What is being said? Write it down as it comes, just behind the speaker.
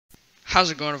How's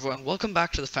it going, everyone? Welcome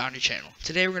back to the Foundry channel.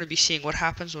 Today we're going to be seeing what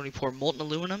happens when we pour molten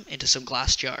aluminum into some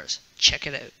glass jars. Check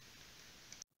it out.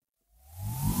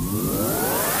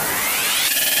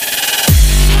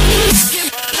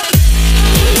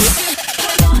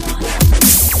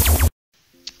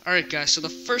 Alright guys, so the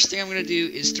first thing I'm going to do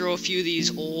is throw a few of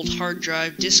these old hard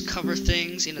drive disc cover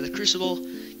things into the crucible,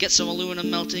 get some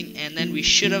aluminum melting, and then we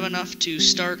should have enough to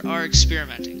start our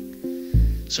experimenting.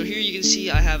 So here you can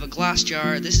see I have a glass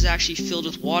jar. This is actually filled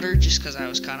with water just because I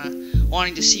was kind of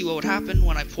wanting to see what would happen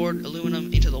when I poured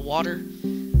aluminum into the water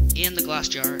in the glass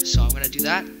jar. So I'm going to do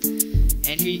that.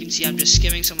 And here you can see I'm just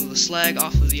skimming some of the slag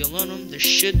off of the aluminum. There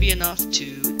should be enough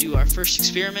to do our first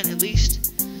experiment at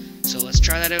least. So let's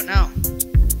try that out now.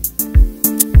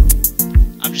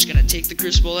 I'm just going to take the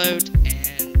crucible out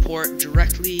and pour it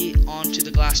directly onto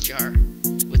the glass jar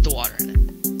with the water in it.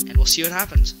 And we'll see what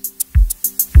happens.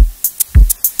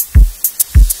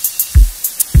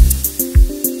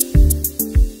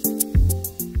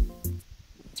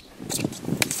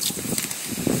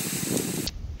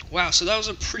 Wow, so that was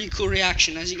a pretty cool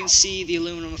reaction. As you can see, the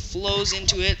aluminum flows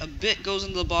into it, a bit goes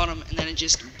into the bottom, and then it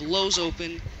just blows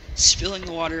open, spilling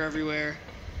the water everywhere,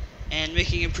 and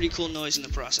making a pretty cool noise in the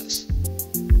process.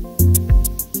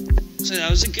 So that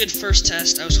was a good first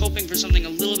test. I was hoping for something a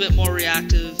little bit more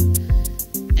reactive,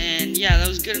 and yeah, that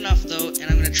was good enough though, and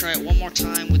I'm going to try it one more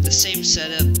time with the same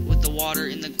setup, with the water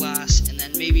in the glass, and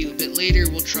then maybe a bit later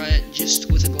we'll try it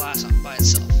just with a glass by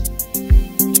itself.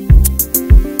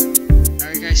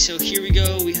 Guys, so here we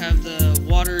go. We have the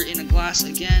water in a glass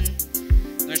again.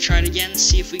 I'm going to try it again,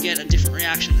 see if we get a different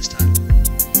reaction this time.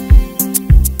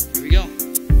 Here we go.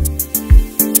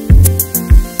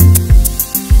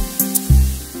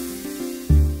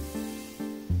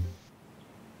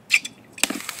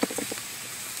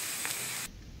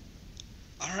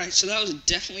 Alright, so that was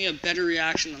definitely a better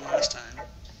reaction than last time.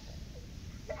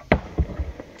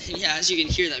 And yeah, as you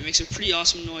can hear, that makes a pretty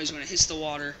awesome noise when it hits the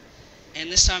water. And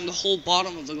this time the whole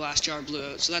bottom of the glass jar blew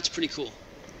out, so that's pretty cool.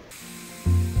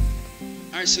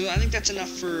 Alright, so I think that's enough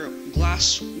for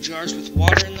glass jars with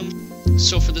water in them.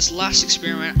 So for this last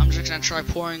experiment, I'm just going to try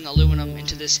pouring aluminum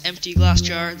into this empty glass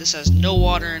jar. This has no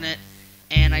water in it,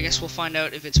 and I guess we'll find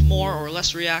out if it's more or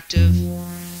less reactive.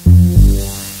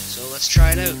 So let's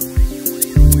try it out.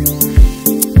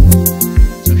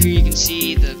 So here you can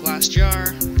see the glass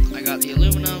jar. I got the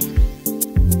aluminum,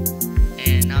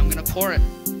 and now I'm going to pour it.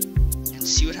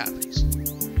 See what happens.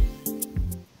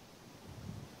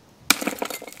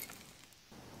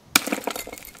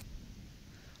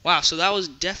 Wow, so that was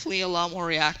definitely a lot more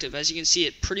reactive. As you can see,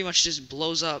 it pretty much just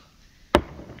blows up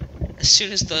as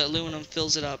soon as the aluminum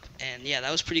fills it up, and yeah,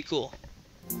 that was pretty cool.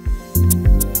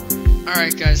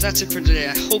 Alright guys, that's it for today.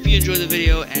 I hope you enjoyed the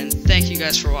video, and thank you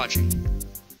guys for watching.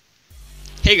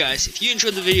 Hey guys, if you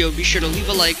enjoyed the video, be sure to leave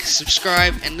a like,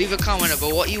 subscribe, and leave a comment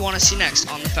about what you want to see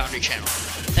next on the Foundry channel.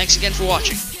 Thanks again for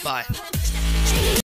watching. Bye.